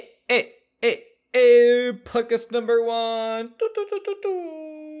Podcast number one.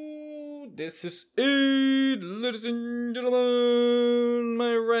 This is it, ladies and gentlemen.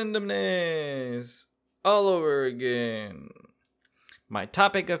 My randomness all over again. My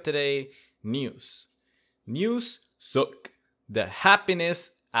topic of today: news. News suck the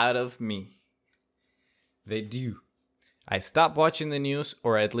happiness out of me. They do. I stopped watching the news,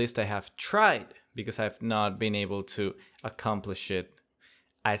 or at least I have tried, because I've not been able to accomplish it.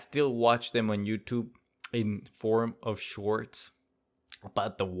 I still watch them on YouTube in form of shorts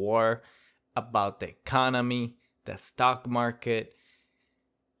about the war, about the economy, the stock market.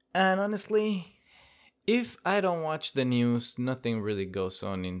 And honestly, if I don't watch the news, nothing really goes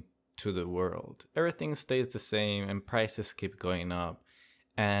on into the world. Everything stays the same and prices keep going up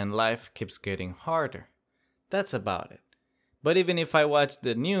and life keeps getting harder. That's about it. But even if I watch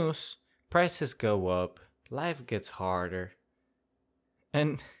the news, prices go up, life gets harder.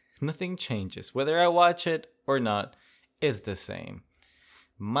 And nothing changes. Whether I watch it or not, it's the same.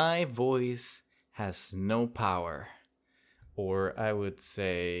 My voice has no power. Or I would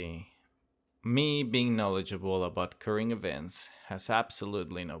say, me being knowledgeable about current events has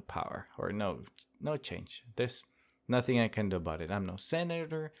absolutely no power. Or no change. There's nothing I can do about it. I'm no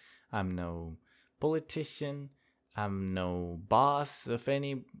senator. I'm no politician. I'm no boss of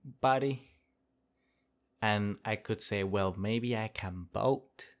anybody. And I could say, well, maybe I can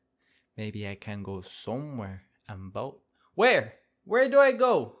vote. Maybe I can go somewhere and vote. Where? Where do I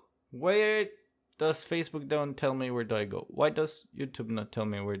go? Where does Facebook don't tell me where do I go? Why does YouTube not tell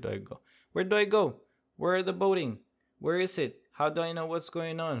me where do I go? Where do I go? Where are the voting? Where is it? How do I know what's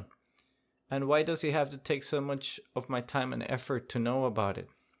going on? And why does it have to take so much of my time and effort to know about it?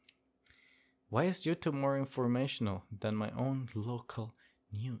 Why is YouTube more informational than my own local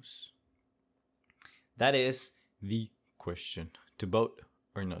news? That is the question. To vote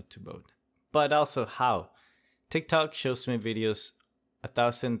or not to vote. But also how. TikTok shows me videos,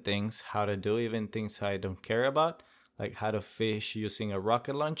 1,000 things how to do, even things I don't care about, like how to fish using a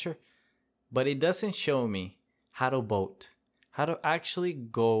rocket launcher. But it doesn't show me how to vote. How to actually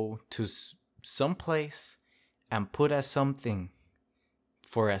go to some place and put a something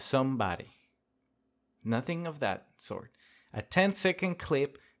for a somebody. Nothing of that sort. A 10-second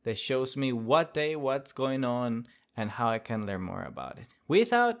clip that shows me what day, what's going on, and how I can learn more about it.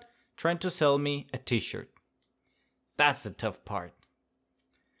 Without trying to sell me a t-shirt. That's the tough part.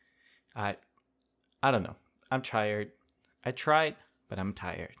 I don't know. I'm tired. I tried, but I'm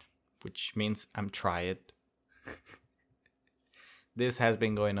tired. Which means I'm tired. This has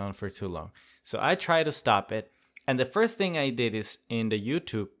been going on for too long. So I tried to stop it. And the first thing I did is in the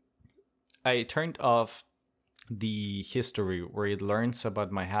YouTube, I turned off the history where it learns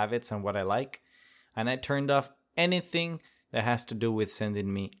about my habits and what I like. And I turned off anything that has to do with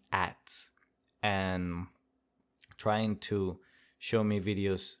sending me ads and trying to show me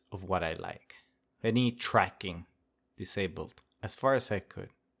videos of what I like. Any tracking disabled as far as I could.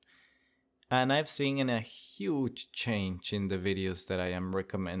 And I've seen a huge change in the videos that I am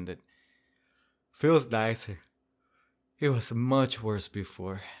recommended. Feels nicer. It was much worse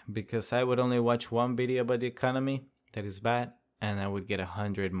before, because I would only watch one video about the economy that is bad, and I would get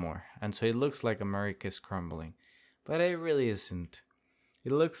 100 more. And so it looks like America is crumbling. But it really isn't.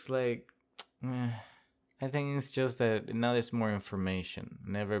 It looks like, I think it's just that now there's more information,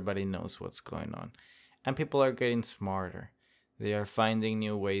 and everybody knows what's going on. And people are getting smarter. They are finding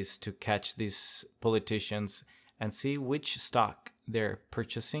new ways to catch these politicians and see which stock they're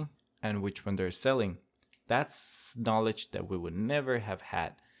purchasing and which one they're selling. That's knowledge that we would never have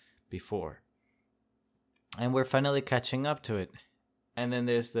had before. And we're finally catching up to it. And then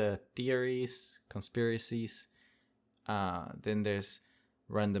there's the theories, conspiracies. Then there's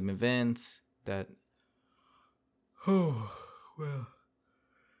random events that... Oh, well.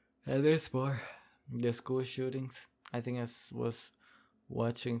 And there's more. The school shootings. I think I was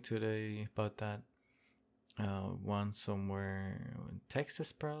watching today about that. One somewhere in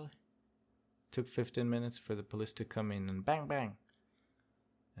Texas, probably. Took 15 minutes for the police to come in and bang, bang.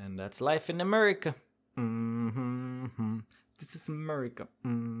 And that's life in America. Mm-hmm. This is America.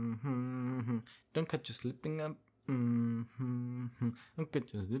 Mm-hmm. Don't catch you slipping up. Mm-hmm. Don't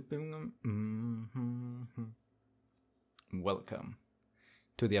catch you slipping up. Mm-hmm. Welcome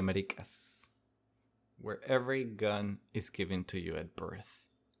to the Americas, where every gun is given to you at birth.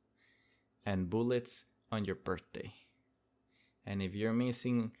 And bullets on your birthday. And if you're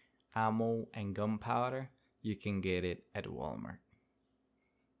missing ammo and gunpowder, you can get it at Walmart.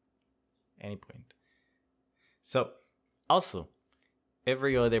 Any point. So, also,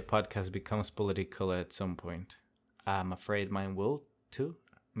 every other podcast becomes political at some point. I'm afraid mine will too.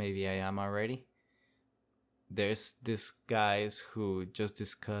 maybe I am already. There's these guys who just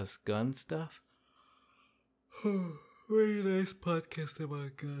discuss gun stuff. Very nice podcast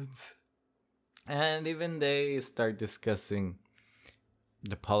about guns. And even they start discussing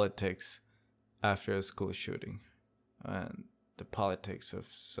the politics after a school shooting and the politics of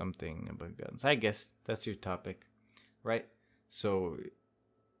something about guns. I guess that's your topic, right? So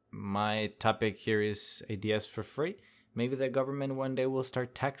my topic here is ideas for free. Maybe the government one day will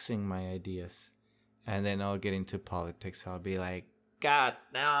start taxing my ideas. And then I'll get into politics. I'll be like, God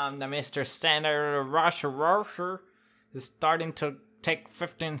damn, the Mr. Senator Russia is starting to take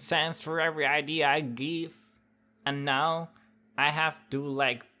 15 cents for every idea I give. And now I have to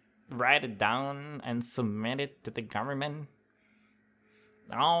write it down and submit it to the government.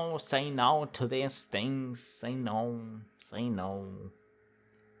 Oh, say no to these things. Say no. Say no.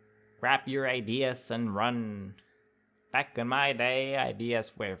 Grab your ideas and run. Back in my day,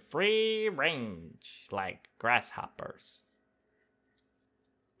 ideas were free range, like grasshoppers.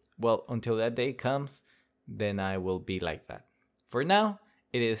 Well, until that day comes, then I will be like that. For now,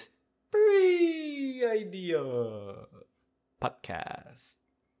 it is free idea podcast.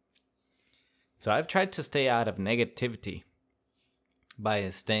 So I've tried to stay out of negativity by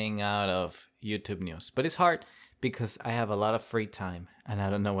staying out of YouTube news. But it's hard because I have a lot of free time and I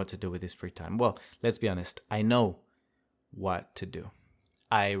don't know what to do with this free time. Well, let's be honest. I know what to do.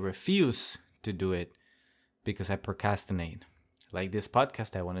 I refuse to do it because I procrastinate. Like this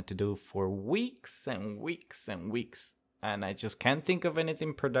podcast I wanted to do for weeks and weeks and weeks. And I just can't think of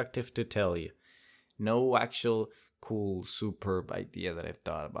anything productive to tell you. No actual cool, superb idea that I've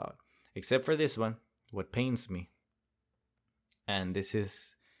thought about. Except for this one, what pains me. And this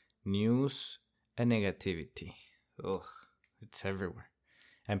is news and negativity. Ugh, it's everywhere.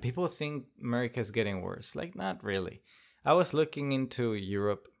 And people think America's getting worse. Like, not really. I was looking into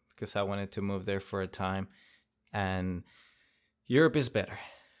Europe because I wanted to move there for a time. And Europe is better.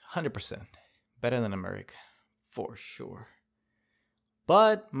 100%. Better than America. For sure.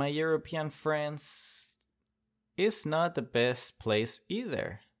 But my European friends is not the best place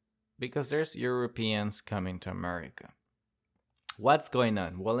either. Because there's Europeans coming to America. What's going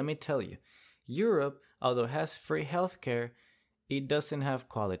on? Well, let me tell you. Europe, although it has free healthcare, it doesn't have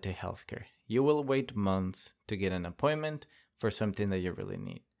quality healthcare. You will wait months to get an appointment for something that you really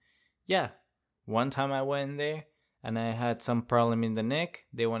need. Yeah, one time I went there and I had some problem in the neck.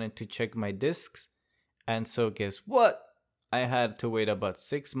 They wanted to check my discs. And so guess what? I had to wait about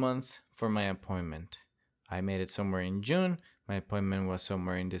 6 months for my appointment. I made it somewhere in June. My appointment was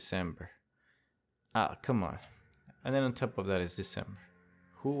somewhere in December. Ah, come on. And then on top of that is December.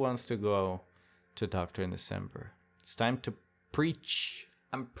 Who wants to go to doctor in December? It's time to preach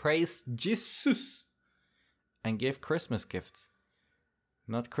and praise Jesus and give Christmas gifts,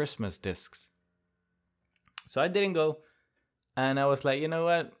 not Christmas discs. So I didn't go, and I was like, you know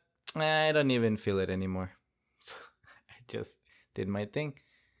what? I don't even feel it anymore. So I just did my thing.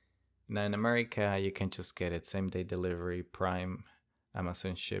 Now in America, you can just get it same day delivery, Prime,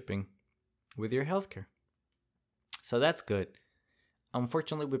 Amazon shipping with your healthcare. So that's good.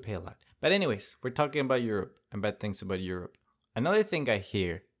 Unfortunately, we pay a lot. But anyways, we're talking about Europe and bad things about Europe. Another thing I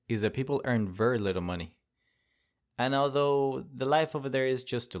hear is that people earn very little money. And although the life over there is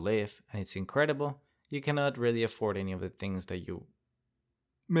just to live, and it's incredible, you cannot really afford any of the things that you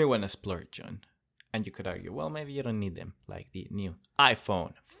may want to splurge on. And you could argue, well, maybe you don't need them, like the new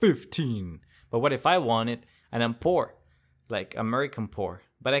iPhone 15. But what if I want it and I'm poor, like American poor,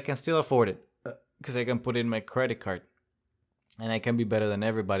 but I can still afford it because I can put in my credit card and I can be better than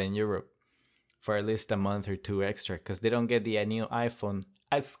everybody in Europe for at least a month or two extra because they don't get the new iPhone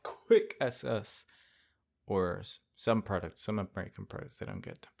as quick as us. Or some products, some American products, they don't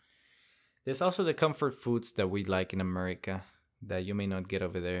get them. There's also the comfort foods that we like in America that you may not get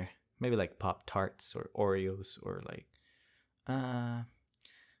over there. Maybe like Pop-Tarts or Oreos or like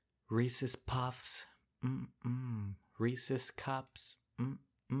Reese's Puffs. Reese's Cups.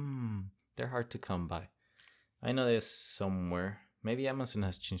 They're hard to come by. I know there's somewhere. Maybe Amazon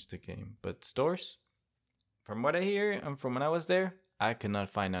has changed the game. But stores, from what I hear and from when I was there, I cannot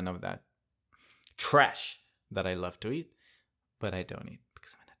find none of that trash that I love to eat. But I don't eat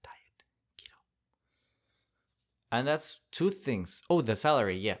because I'm on a diet. Keto. And that's two things. Oh, the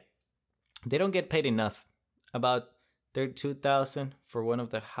salary, yeah. They don't get paid enough. About $32,000 for one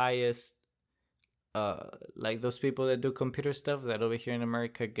of the highest, like those people that do computer stuff that over here in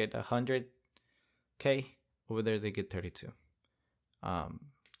America get $100K. Over there they get 32.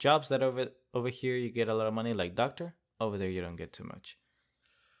 Jobs that over here you get a lot of money, like doctor. Over there you don't get too much.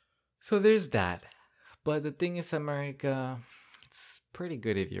 So there's that. But the thing is, America, it's pretty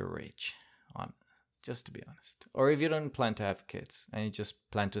good if you're rich, on just to be honest. Or if you don't plan to have kids and you just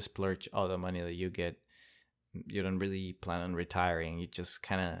plan to splurge all the money that you get, you don't really plan on retiring. You just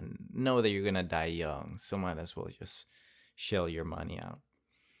kind of know that you're gonna die young, so might as well just shell your money out.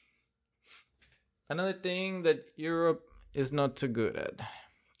 Another thing that Europe is not so good at: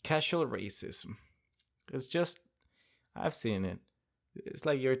 casual racism. It's just, I've seen it. It's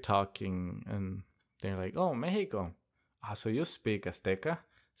like you're talking and they're like, "Oh, Mexico. Ah, so you speak Azteca?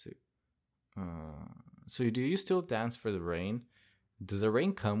 So, so do you still dance for the rain? Does the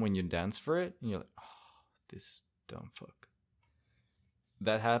rain come when you dance for it?" And you're like, "Oh, this dumb fuck."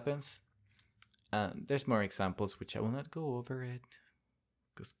 That happens. There's more examples which I will not go over it,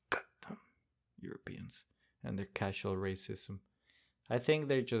 because goddamn Europeans and their casual racism. I think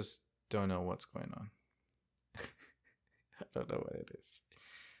they just don't know what's going on. I don't know what it is.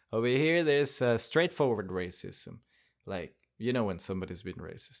 Over here, there's straightforward racism. Like, you know when somebody's been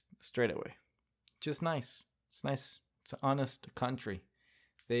racist straight away. Just nice. It's nice. It's an honest country.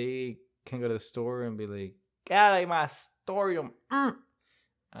 They can go to the store and be like, "God, I must store you."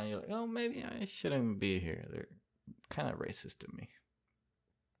 And you're like, "Oh, maybe I shouldn't be here." They're kind of racist to me.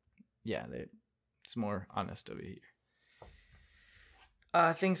 Yeah, it's more honest over here.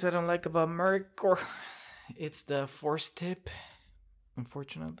 Things I don't like about America, it's the force tip,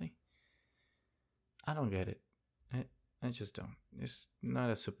 unfortunately. I don't get it. I just don't. It's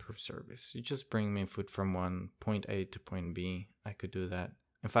not a superb service. You just bring me food from point A to point B. I could do that.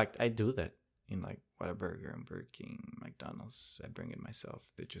 In fact, I do that in like Whataburger and Burger King, McDonald's. I bring it myself.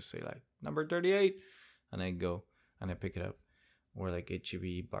 They just say like number 38, and I go and I pick it up. Or like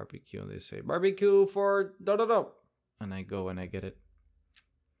HEB barbecue, they say barbecue for da da da, and I go and I get it.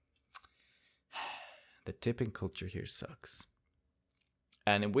 The tipping culture here sucks.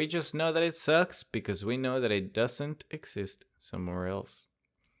 And we just know that it sucks because we know that it doesn't exist somewhere else.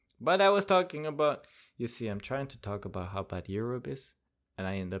 But I was talking about, you see, I'm trying to talk about how bad Europe is, and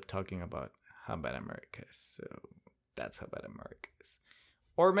I end up talking about how bad America is. So that's how bad America is.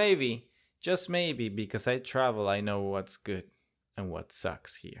 Or maybe, just maybe, because I travel, I know what's good and what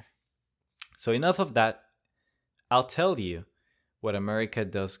sucks here. So enough of that. I'll tell you what America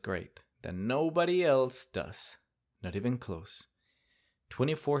does great that nobody else does. Not even close.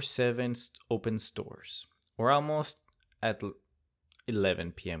 24/7 open stores. We're almost at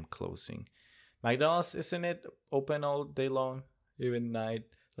 11 p.m. closing. McDonald's, isn't it open all day long? Even night,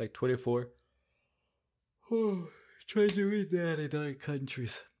 like 24? Oh, try doing that in other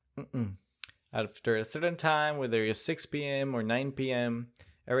countries. After a certain time, whether it's 6 p.m. or 9 p.m.,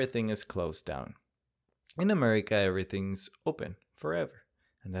 everything is closed down. In America, everything's open forever,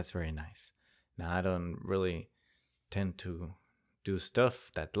 and that's very nice. Now, I don't really tend to do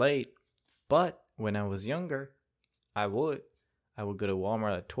stuff that late, but when I was younger, I would go to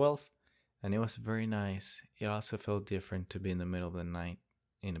Walmart at 12, and it was very nice. It also felt different to be in the middle of the night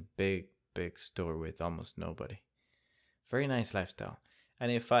in a big store with almost nobody. Very nice lifestyle.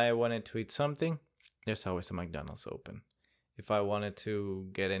 And if I wanted to eat something, there's always a McDonald's open. If I wanted to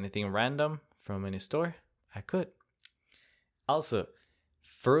get anything random from any store, I could. Also,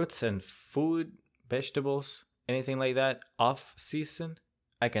 fruits and food, vegetables, anything like that, off season,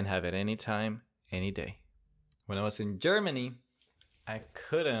 I can have it anytime, any day. When I was in Germany, I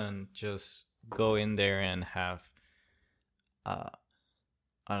couldn't just go in there and have, I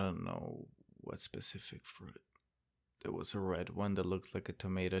don't know what specific fruit. There was a red one that looks like a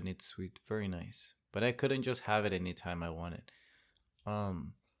tomato and it's sweet, very nice. But I couldn't just have it anytime I wanted.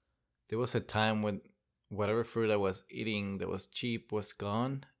 There was a time when whatever fruit I was eating that was cheap was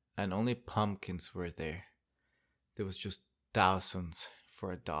gone, and only pumpkins were there. There was just thousands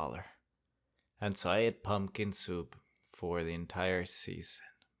for $1. And so I ate pumpkin soup for the entire season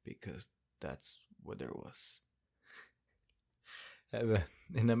because that's what there was.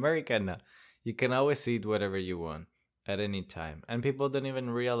 In America now, you can always eat whatever you want at any time. And people don't even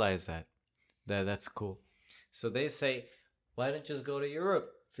realize that's cool. So they say, why don't you just go to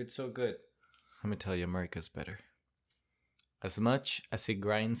Europe if it's so good? Let me tell you, America's better. As much as it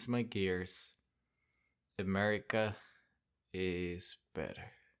grinds my gears, America is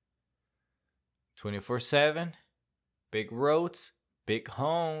better. 24/7, big roads, big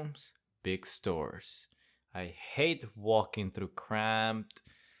homes, big stores. I hate walking through cramped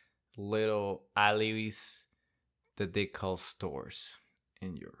little alleyways that they call stores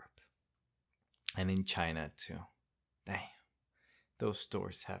in Europe. And in China too. Damn. Those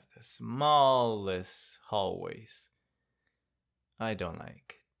stores have the smallest hallways. I don't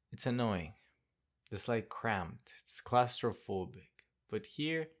like it. It's annoying. It's like cramped. It's claustrophobic. But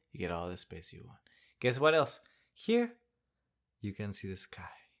here, you get all the space you want. Guess what else? Here, you can see the sky.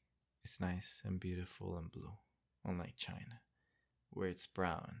 It's nice and beautiful and blue, unlike China, where it's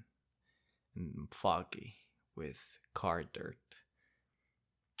brown and foggy with car dirt.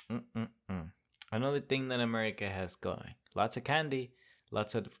 Another thing that America has going: lots of candy,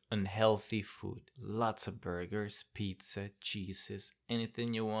 lots of unhealthy food, lots of burgers, pizza, cheeses,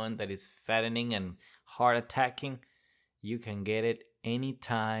 anything you want that is fattening and heart attacking, you can get it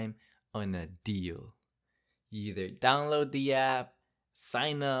anytime on a deal. You either download the app,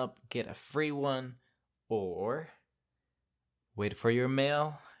 sign up, get a free one, or wait for your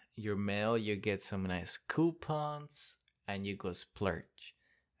mail. You get some nice coupons and you go splurge.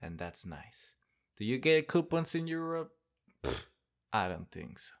 And that's nice. Do you get coupons in Europe? Pfft, I don't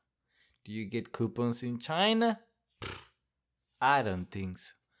think so. Do you get coupons in China? Pfft, I don't think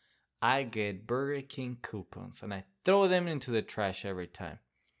so. I get Burger King coupons and I throw them into the trash every time.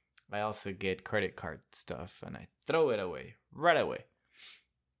 I also get credit card stuff and I throw it away right away.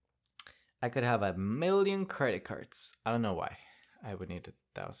 I could have 1,000,000 credit cards. I don't know why. I would need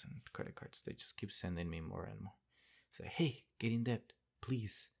 1,000 credit cards. They just keep sending me more and more. Say, hey, get in debt,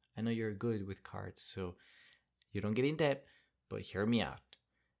 please. I know you're good with cards, so you don't get in debt, but hear me out.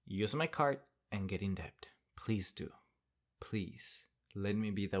 Use my card and get in debt. Please do. Please, let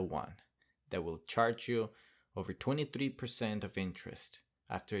me be the one that will charge you over 23% of interest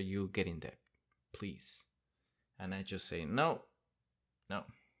after you get in debt. Please. And I just say, no,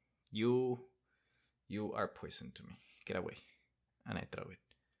 you are poison to me. Get away. And I throw it.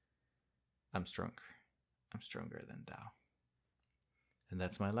 I'm stronger than thou. And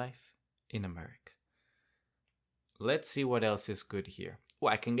that's my life in America. Let's see what else is good here. Oh,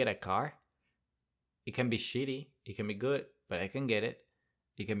 I can get a car. It can be shitty. It can be good, but I can get it.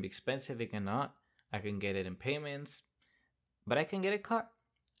 It can be expensive. It cannot. I can get it in payments, but I can get a car.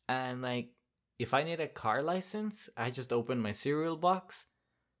 And if I need a car license, I just open my cereal box.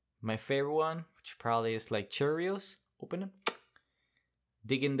 My favorite one, which probably is like Cheerios. Open them.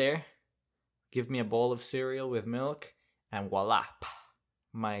 Dig in there. Give me a bowl of cereal with milk. And voila.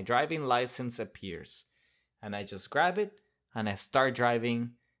 My driving license appears. And I just grab it. And I start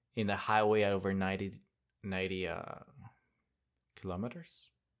driving in the highway at over 90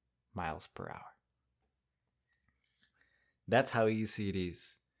 miles per hour. That's how easy it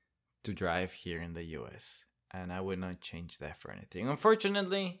is to drive here in the US. And I would not change that for anything.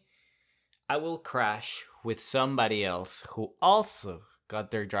 Unfortunately, I will crash with somebody else who also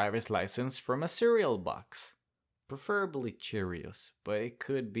got their driver's license from a cereal box. Preferably Cheerios, but it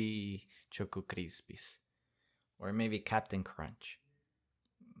could be Choco Crispies. Or maybe Captain Crunch.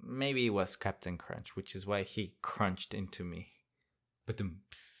 Maybe it was Captain Crunch, which is why he crunched into me.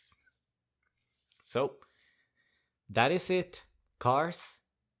 So, that is it. Cars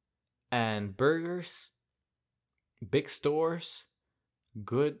and burgers, big stores,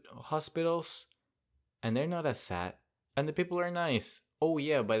 good hospitals, and they're not as sad. And the people are nice. Oh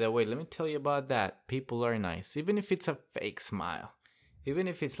yeah, by the way, let me tell you about that. People are nice, even if it's a fake smile. Even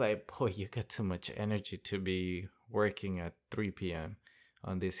if it's like, boy, you got too much energy to be working at 3 p.m.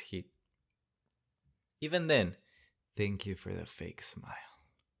 on this heat. Even then, thank you for the fake smile.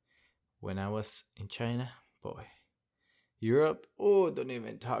 When I was in China, boy, Europe, don't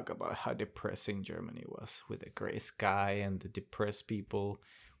even talk about how depressing Germany was with the gray sky and the depressed people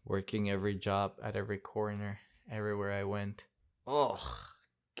working every job at every corner, everywhere I went.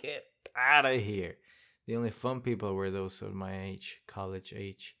 Get out of here. The only fun people were those of my age, college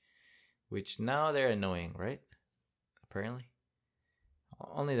age, which now they're annoying, right? Apparently.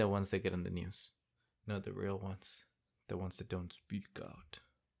 Only the ones that get on the news, not the real ones, the ones that don't speak out.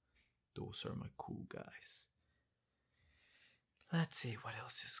 Those are my cool guys. Let's see what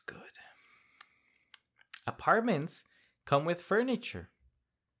else is good. Apartments come with furniture.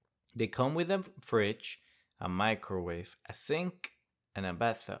 They come with a fridge, a microwave, a sink, and a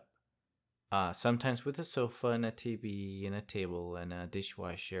bathtub. Sometimes with a sofa and a TV and a table and a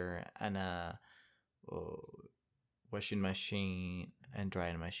dishwasher and a washing machine and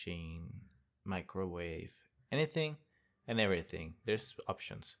drying machine, microwave, anything and everything. There's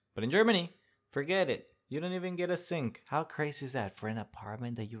options. But in Germany, forget it. You don't even get a sink. How crazy is that for an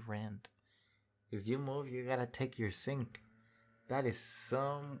apartment that you rent? If you move, you gotta take your sink. That is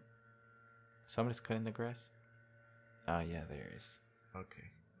Somebody's cutting the grass? Oh, yeah, there is.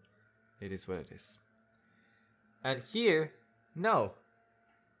 Okay. It is what it is. And here, no.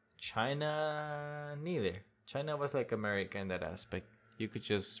 China, neither. China was like America in that aspect. You could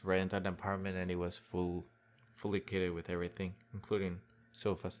just rent an apartment and it was fully kitted with everything, including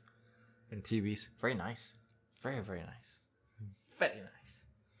sofas and TVs. Very nice. Very, very nice. Very nice.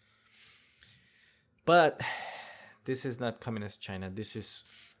 But This is not communist China. This is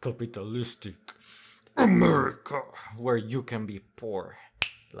capitalistic America, where you can be poor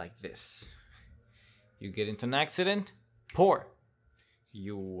like this. You get into an accident, poor.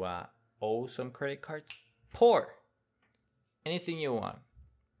 You owe some credit cards, poor. Anything you want,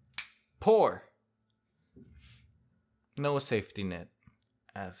 poor. No safety net,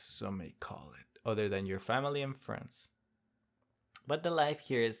 as some may call it, other than your family and friends. But the life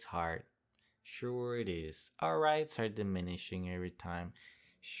here is hard. Sure it is. Our rights are diminishing every time.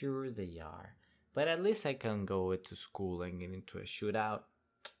 Sure they are. But at least I can go to school and get into a shootout.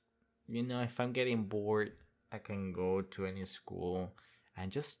 You know, if I'm getting bored, I can go to any school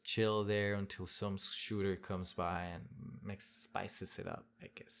and just chill there until some shooter comes by and spices it up, I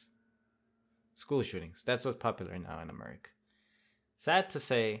guess. School shootings. That's what's popular now in America. Sad to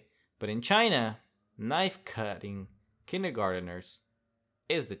say, but in China, knife cutting kindergarteners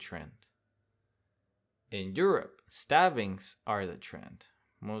is the trend. In Europe, stabbings are the trend.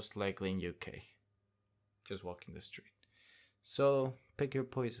 Most likely in UK. Just walking the street. So, pick your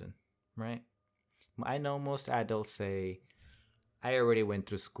poison, right? I know most adults say, I already went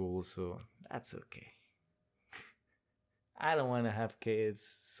through school, so that's okay. I don't want to have kids,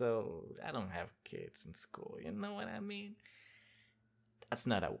 so I don't have kids in school. You know what I mean? That's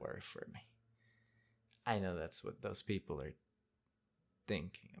not a word for me. I know that's what those people are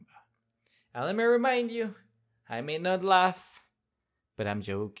thinking about. Now let me remind you, I may not laugh, but I'm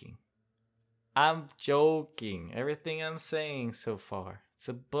joking. I'm joking. Everything I'm saying so far, it's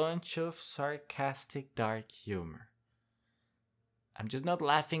a bunch of sarcastic dark humor. I'm just not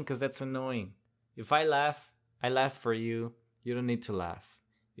laughing because that's annoying. If I laugh for you. You don't need to laugh.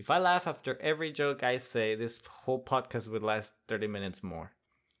 If I laugh after every joke I say, this whole podcast would last 30 minutes more.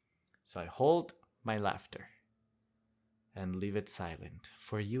 So I hold my laughter and leave it silent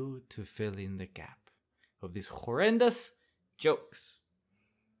for you to fill in the gap of these horrendous jokes.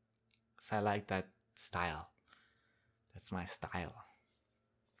 Because I like that style. That's my style.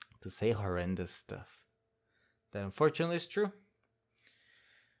 To say horrendous stuff. That unfortunately is true.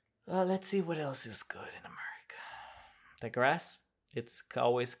 Well, let's see what else is good in America. The grass, it's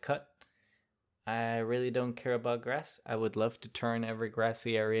always cut. I really don't care about grass. I would love to turn every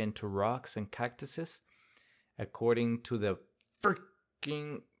grassy area into rocks and cactuses. According to the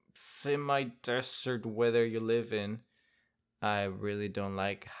freaking semi-desert weather you live in, I really don't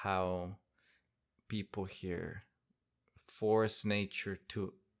like how people here force nature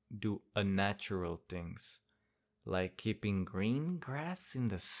to do unnatural things. Like keeping green grass in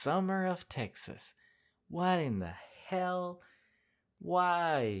the summer of Texas. What in the hell?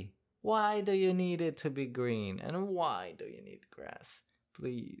 Why? Why do you need it to be green? And why do you need grass?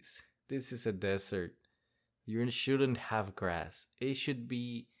 Please, this is a desert. You shouldn't have grass. It should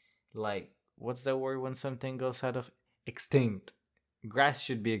be like, what's the word when something goes out of extinct? Grass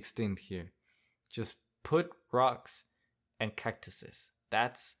should be extinct here. Just put rocks and cactuses.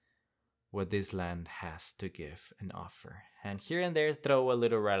 That's what this land has to give and offer. And here and there, throw a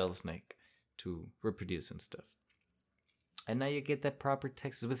little rattlesnake to reproduce and stuff. And now you get that proper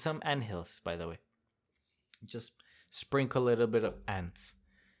Texas with some anthills, by the way. Just sprinkle a little bit of ants.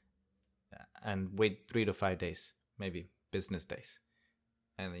 And wait 3 to 5 days, maybe business days.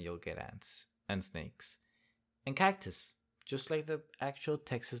 And then you'll get ants and snakes. And cactus, just like the actual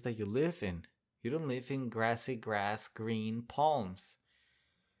Texas that you live in. You don't live in grassy grass, green palms.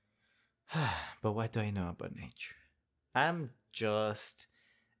 But what do I know about nature? I'm just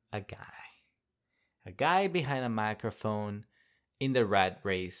a guy. A guy behind a microphone in the rat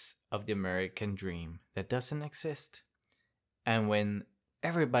race of the American dream that doesn't exist. And when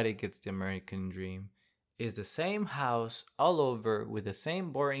everybody gets the American dream, is the same house all over with the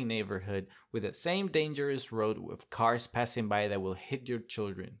same boring neighborhood with the same dangerous road with cars passing by that will hit your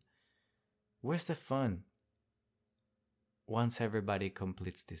children. Where's the fun? Once everybody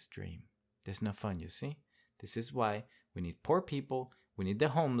completes this dream, there's no fun, you see? This is why we need poor people, we need the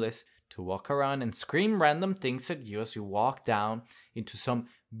homeless to walk around and scream random things at you as you walk down into some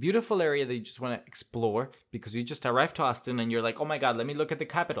beautiful area that you just want to explore because you just arrived to Austin and you're like, oh my God, let me look at the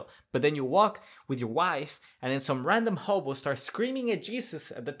Capitol. But then you walk with your wife and then some random hobo starts screaming at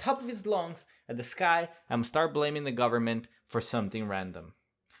Jesus at the top of his lungs at the sky and start blaming the government for something random.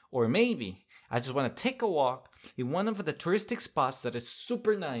 Or maybe I just want to take a walk in one of the touristic spots that is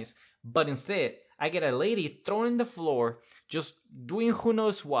super nice, but instead I get a lady thrown in the floor just doing who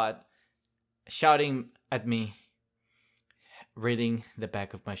knows what, shouting at me, reading the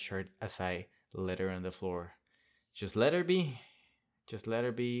back of my shirt as I let her on the floor. Just let her be. Just let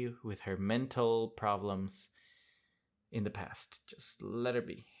her be with her mental problems in the past. Just let her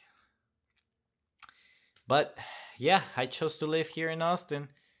be. But yeah, I chose to live here in Austin.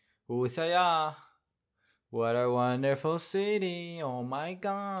 Usaya. What a wonderful city. Oh my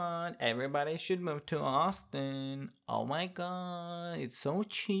god. Everybody should move to Austin. Oh my god. It's so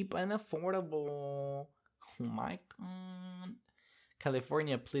cheap and affordable. Oh my god.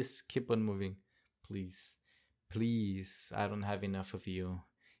 California, please keep on moving. Please. Please. I don't have enough of you.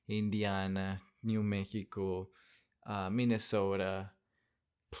 Indiana, New Mexico, Minnesota.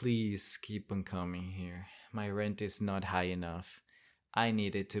 Please keep on coming here. My rent is not high enough. I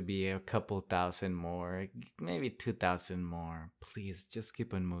need it to be a couple thousand more, maybe 2,000 more. Please, just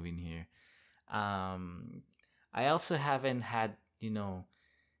keep on moving here. I also haven't had, the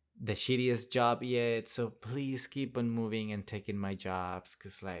shittiest job yet, so please keep on moving and taking my jobs,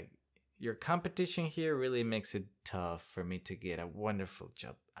 because, like, your competition here really makes it tough for me to get a wonderful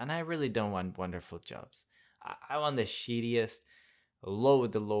job. And I really don't want wonderful jobs. I want the shittiest, the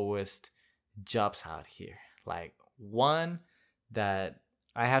lowest jobs out here. Like, one that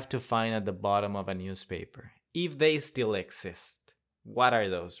I have to find at the bottom of a newspaper, if they still exist. What are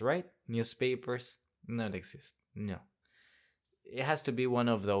those, right? Newspapers? Not exist. No. It has to be one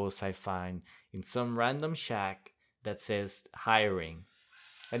of those I find in some random shack that says hiring.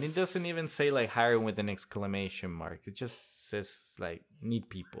 And it doesn't even say like hiring with an exclamation mark. It just says like need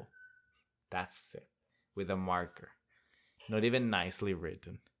people. That's it. With a marker. Not even nicely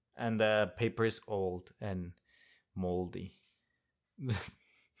written. And the paper is old and moldy.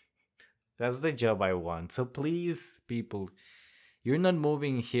 That's the job I want. So please, people, you're not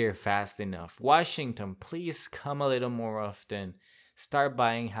moving here fast enough. Washington, please come a little more often. Start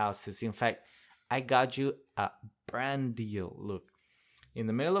buying houses. In fact, I got you a brand deal. Look, in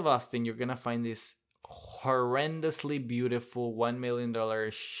the middle of Austin, you're going to find this horrendously beautiful $1 million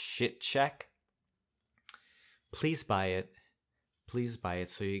shit shack. Please buy it. Please buy it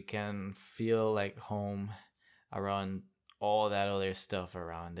so you can feel like home around all that other stuff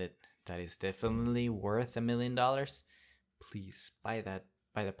around it that is definitely worth $1 million. Please buy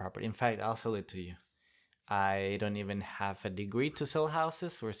the property. In fact, I'll sell it to you. I don't even have a degree to sell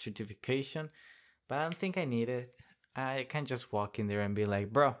houses or certification, but I don't think I need it. I can just walk in there and be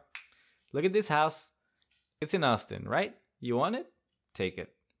like, bro, look at this house. It's in Austin, right? You want it? Take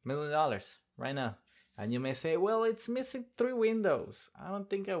it. $1 million right now. And you may say, well, it's missing 3 windows. I don't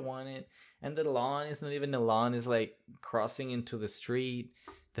think I want it. And the lawn is not even a lawn. It's like crossing into the street.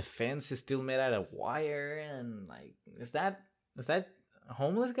 The fence is still made out of wire. And like, is that a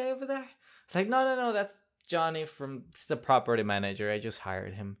homeless guy over there? It's like, no. That's Johnny it's the property manager. I just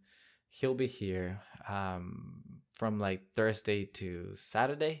hired him. He'll be here from like Thursday to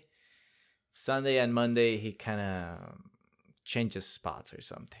Saturday. Sunday and Monday, he kind of changes spots or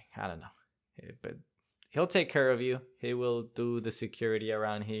something. I don't know. But he'll take care of you. He will do the security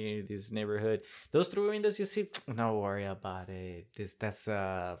around here, this neighborhood. Those 3 windows you see, don't worry about it. That's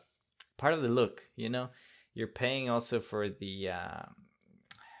part of the look, You're paying also for the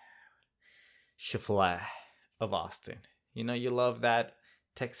chiffle of Austin. You love that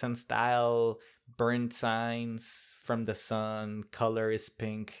Texan style, burnt signs from the sun, color is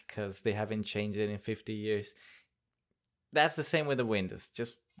pink because they haven't changed it in 50 years. That's the same with the windows.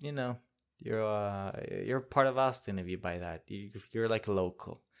 Just, you're part of Austin if you buy that. You're like a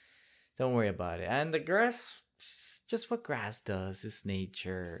local. Don't worry about it. And the grass, just what grass does. It's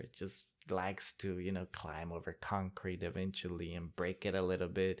nature. It just likes to, climb over concrete eventually and break it a little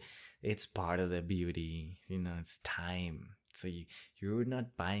bit. It's part of the beauty. It's time. So you're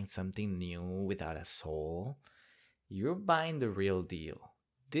not buying something new without a soul. You're buying the real deal.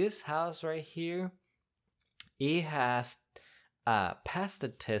 This house right here, it has passed the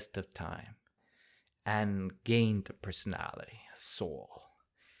test of time and gained a personality, a soul.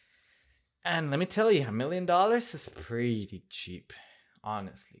 And let me tell you, $1 million is pretty cheap,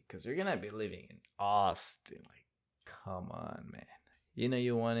 honestly, because you're gonna be living in Austin. Like, come on, man.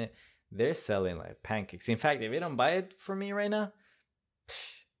 You want it. They're selling like pancakes. In fact, if you don't buy it for me right now,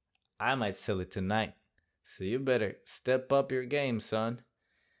 I might sell it tonight. So you better step up your game, son.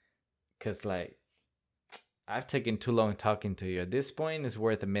 Because, like, I've taken too long talking to you. At this point, it's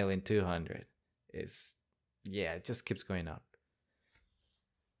worth $1,200,000. It just keeps going up.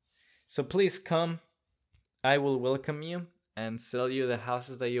 So please come. I will welcome you and sell you the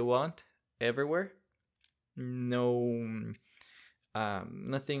houses that you want everywhere. No,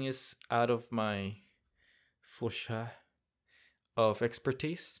 nothing is out of my flusha of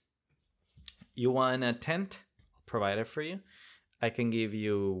expertise. You want a tent? I'll provide it for you. I can give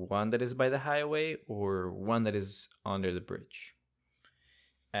you one that is by the highway or one that is under the bridge.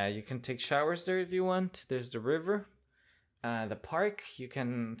 You can take showers there if you want. There's the river. The park, you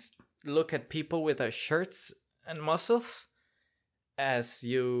can look at people with their shirts and muscles as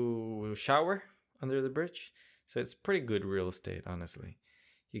you shower under the bridge. So it's pretty good real estate, honestly.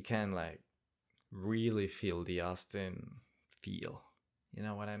 You can like really feel the Austin feel. You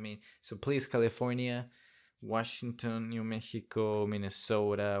know what I mean? So please, California, Washington, New Mexico,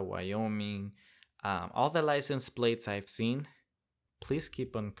 Minnesota, Wyoming, all the license plates I've seen, please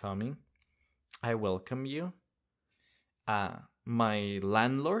keep on coming. I welcome you. My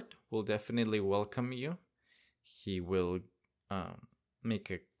landlord will definitely welcome you. He will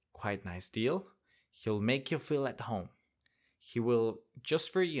make a quite nice deal. He'll make you feel at home. He will,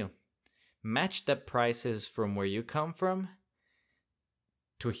 just for you, match the prices from where you come from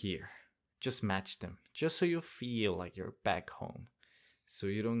to here. Just match them, just so you feel like you're back home. So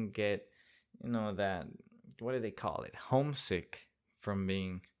you don't get, that, what do they call it? Homesick from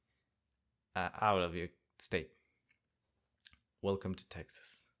being out of your state. Welcome to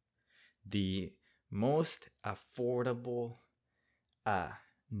Texas. The most affordable,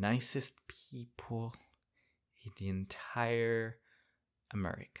 nicest people in the entire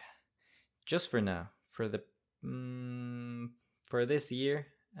America. Just for now, for this year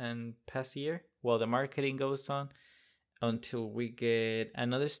and past year, while the marketing goes on, until we get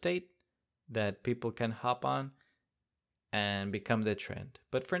another state that people can hop on and become the trend.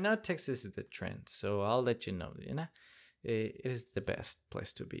 But for now, Texas is the trend, so I'll let you know. It is the best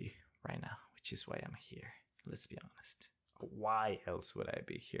place to be right now, which is why I'm here. Let's be honest. Why else would I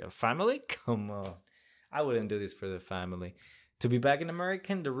be here? Family? Come on. I wouldn't do this for the family. To be back in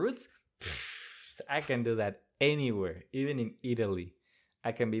America, the roots? I can do that anywhere, even in Italy.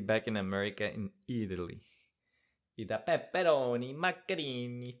 I can be back in America in Italy. Ida pepperoni,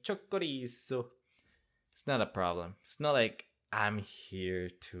 macchiarini, chorizo. It's not a problem. It's not like I'm here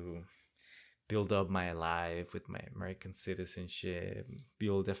to build up my life with my American citizenship,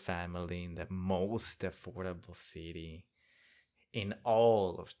 build a family in the most affordable city in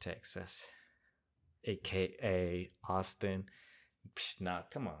all of Texas, aka Austin. No,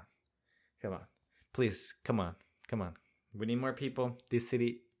 come on. Please, come on. We need more people. This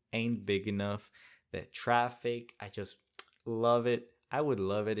city ain't big enough. The traffic, I just love it. I would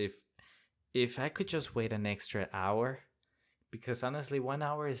love it if I could just wait an extra hour, because honestly, 1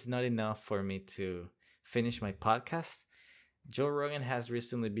 hour is not enough for me to finish my podcast. Joe Rogan has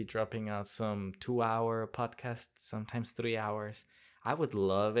recently been dropping out some 2-hour podcasts, sometimes 3 hours. I would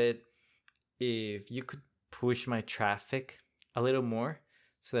love it if you could push my traffic a little more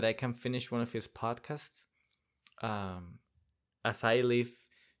so that I can finish one of his podcasts as I leave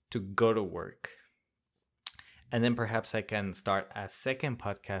to go to work. And then perhaps I can start a second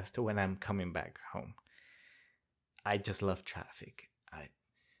podcast when I'm coming back home. I just love traffic.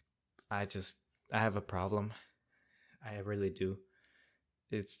 I have a problem. I really do.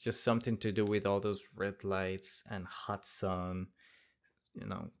 It's just something to do with all those red lights and hot sun,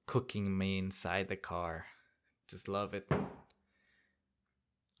 cooking me inside the car. Just love it.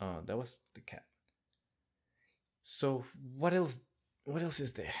 Oh, that was the cat. So what else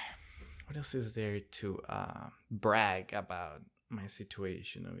is there? What else is there to brag about my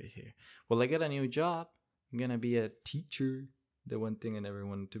situation over here? Well, I got a new job. I'm gonna be a teacher. The one thing I never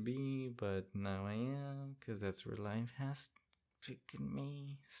wanted to be, but now I am, because that's where life has taken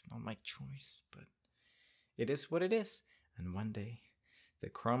me. It's not my choice, but it is what it is. And one day, the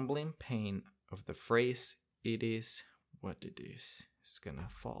crumbling pain of the phrase, "it is what it is gonna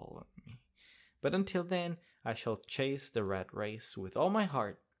fall on me. But until then, I shall chase the rat race with all my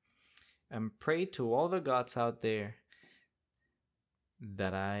heart and pray to all the gods out there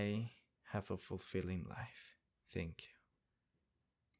that I have a fulfilling life. Thank you.